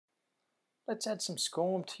Let's add some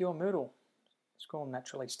SCORM to your Moodle. SCORM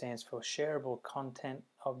naturally stands for Shareable Content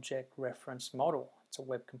Object Reference Model. It's a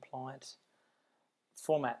web compliant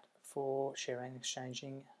format for sharing and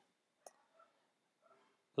exchanging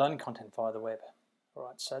learning content via the web.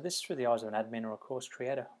 Alright, so this is through the eyes of an admin or a course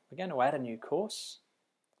creator. We're going to add a new course.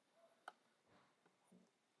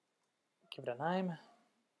 Give it a name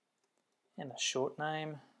and a short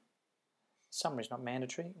name. Summary is not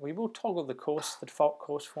mandatory. We will toggle the default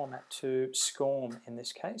course format to SCORM in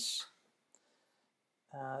this case,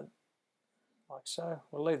 like so.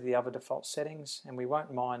 We'll leave the other default settings, and we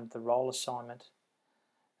won't mind the role assignment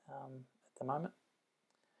at the moment.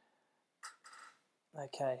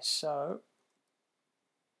 Okay, so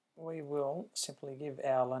we will simply give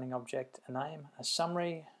our learning object a name. A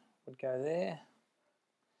summary would go there.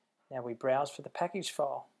 Now we browse for the package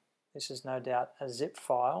file. This is no doubt a zip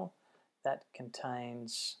file that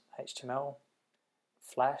contains HTML,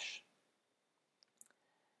 Flash,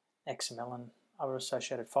 XML and other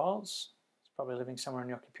associated files. It's probably living somewhere on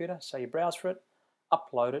your computer. So you browse for it,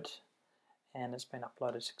 upload it, and it's been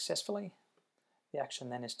uploaded successfully. The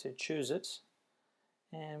action then is to choose it,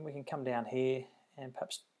 and we can come down here and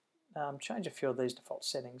perhaps change a few of these default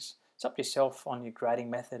settings. It's up to yourself on your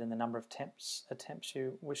grading method and the number of attempts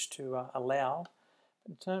you wish to allow.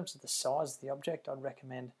 But in terms of the size of the object, I'd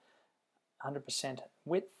recommend 100%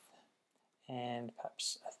 width and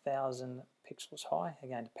perhaps 1000 pixels high,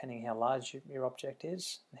 again depending how large your object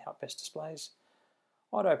is and how it best displays.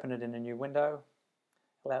 I'd open it in a new window,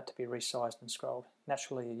 allow it to be resized and scrolled.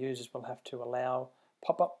 Naturally your users will have to allow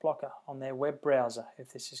pop-up blocker on their web browser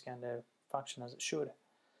if this is going to function as it should.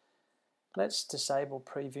 Let's disable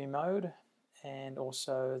preview mode and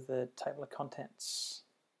also the table of contents.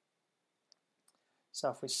 So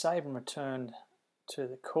if we save and return to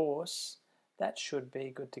the course, that should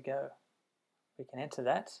be good to go. We can enter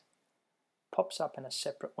that, pops up in a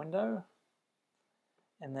separate window,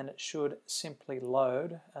 and then it should simply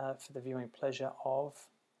load for the viewing pleasure of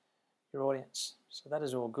your audience. So that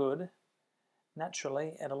is all good.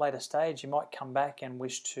 Naturally, at a later stage, you might come back and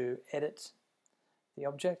wish to edit the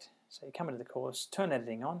object. So you come into the course, turn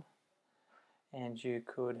editing on, and you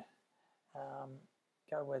could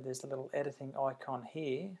go where there's the little editing icon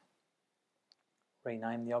here,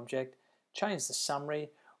 rename the object, change the summary,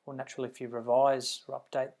 or naturally if you revise or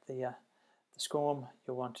update the SCORM,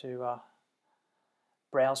 you'll want to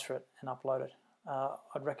browse for it and upload it.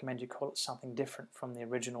 I'd recommend you call it something different from the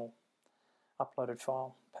original uploaded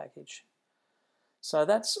file package. So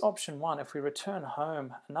that's option one. If we return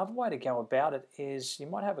home, another way to go about it is you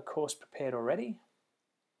might have a course prepared already,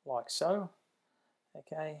 like so.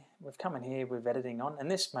 Okay, we've come in here with editing on, and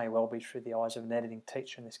this may well be through the eyes of an editing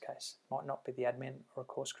teacher in this case. It might not be the admin or a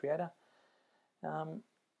course creator.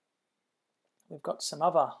 We've got some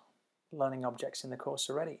other learning objects in the course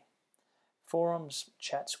already. Forums,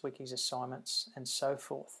 chats, wikis, assignments, and so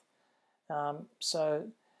forth.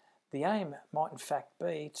 So the aim might in fact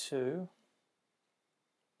be to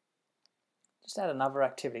just add another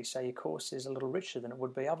activity so your course is a little richer than it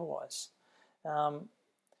would be otherwise.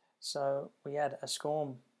 So we add a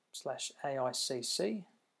SCORM/AICC.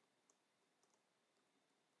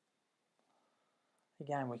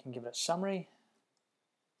 Again, we can give it a summary,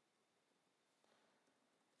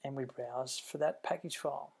 and we browse for that package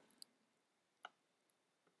file.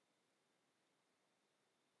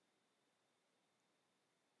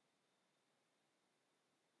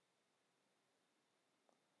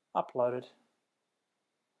 Upload it,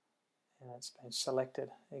 and it's been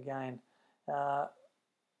selected. Again,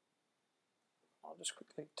 I'll just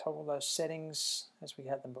quickly toggle those settings as we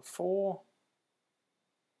had them before.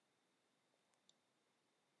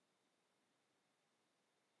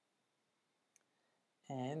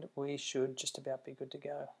 And we should just about be good to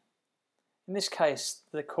go. In this case,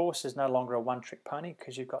 the course is no longer a one-trick pony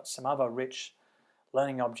because you've got some other rich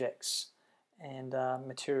learning objects and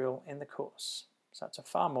material in the course. So it's a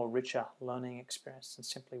far more richer learning experience than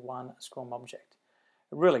simply one SCORM object.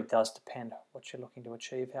 It really does depend what you're looking to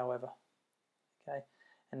achieve, however. Okay,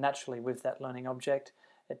 and naturally with that learning object,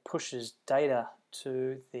 it pushes data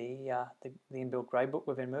to the inbuilt gradebook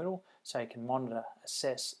within Moodle, so you can monitor,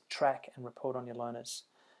 assess, track, and report on your learners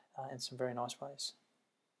in some very nice ways.